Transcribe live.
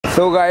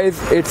So guys,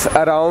 it's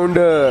around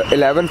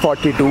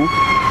 11:42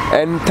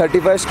 and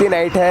 31st की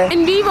night है।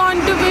 And we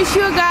want to wish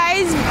you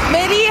guys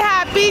very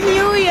happy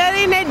new year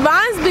in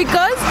advance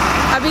because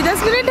अभी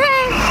 10 minute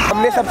है।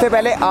 हमने सबसे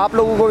पहले आप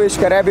लोगों को विश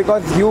करा है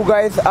because you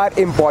guys are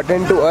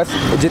important to us.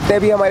 जितने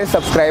भी हमारे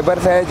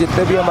सब्सक्राइबर्स हैं,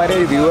 जितने भी हमारे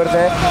रिव्यूअर्स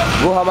हैं,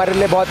 वो हमारे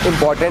लिए बहुत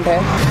इम्पॉर्टेंट हैं।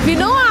 We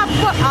know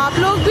आप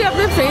लोग भी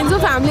अपने फ्रेंड्स और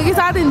फैमिली के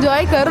साथ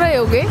एंजॉय कर रहे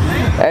होगे।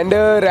 And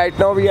right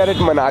now we are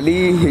eight Manali.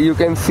 You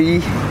can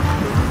see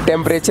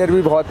temperature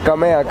भी बहुत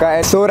कम है यहाँ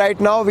का। सो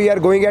right now we are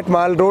going at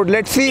mall road.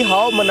 Let's see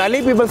how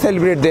Manali people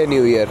celebrate their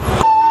new year.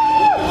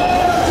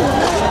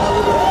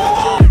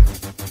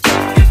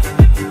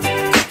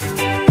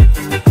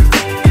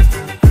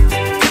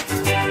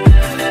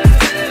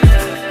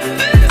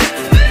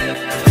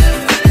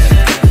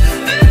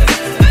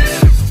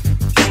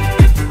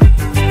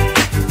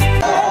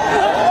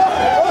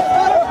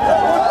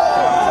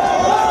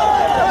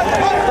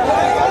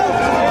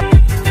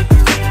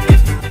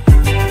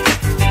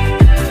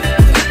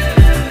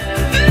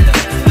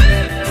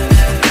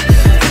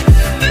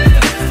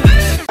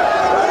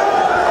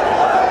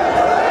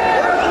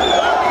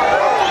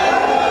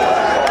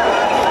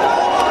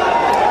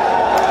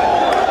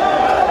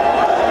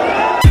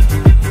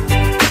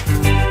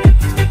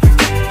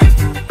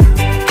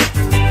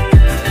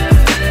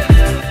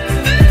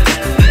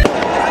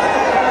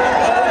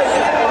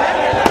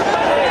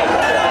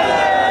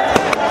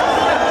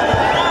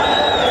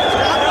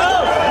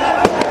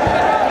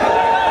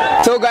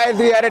 So guys,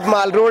 we are at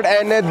Mall Road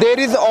and there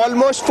is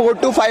almost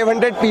 400 to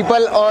 500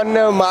 people on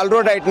Mall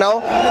Road right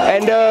now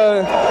and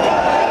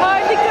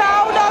the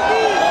crowd of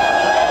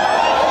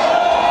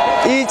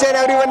each and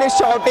everyone is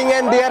shouting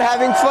and they are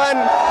having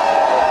fun.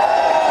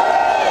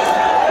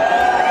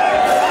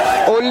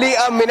 Only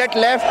a minute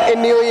left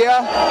in New Year.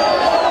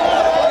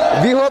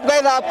 We hope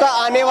guys आपका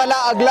आने वाला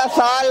अगला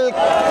साल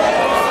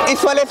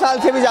इस वाले साल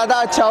से भी ज़्यादा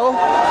अच्छा हो।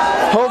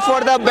 Hope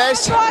for the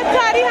best. बहुत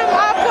सारी हम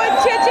आपको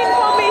अच्छी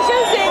इन्फॉर्मेशन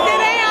देते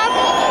रहे,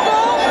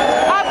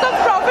 आपका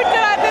प्रॉफिट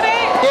कराते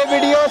रहे। ये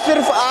वीडियो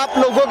सिर्फ आप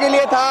लोगों के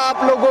लिए था,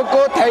 आप लोगों को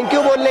थैंक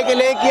यू बोलने के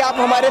लिए कि आप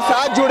हमारे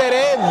साथ जुड़े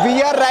रहे।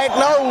 We are right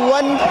now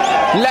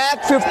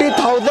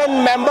 1,50,000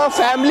 member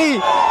family.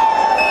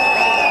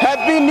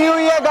 Happy new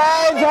year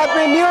guys,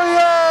 happy new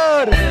year.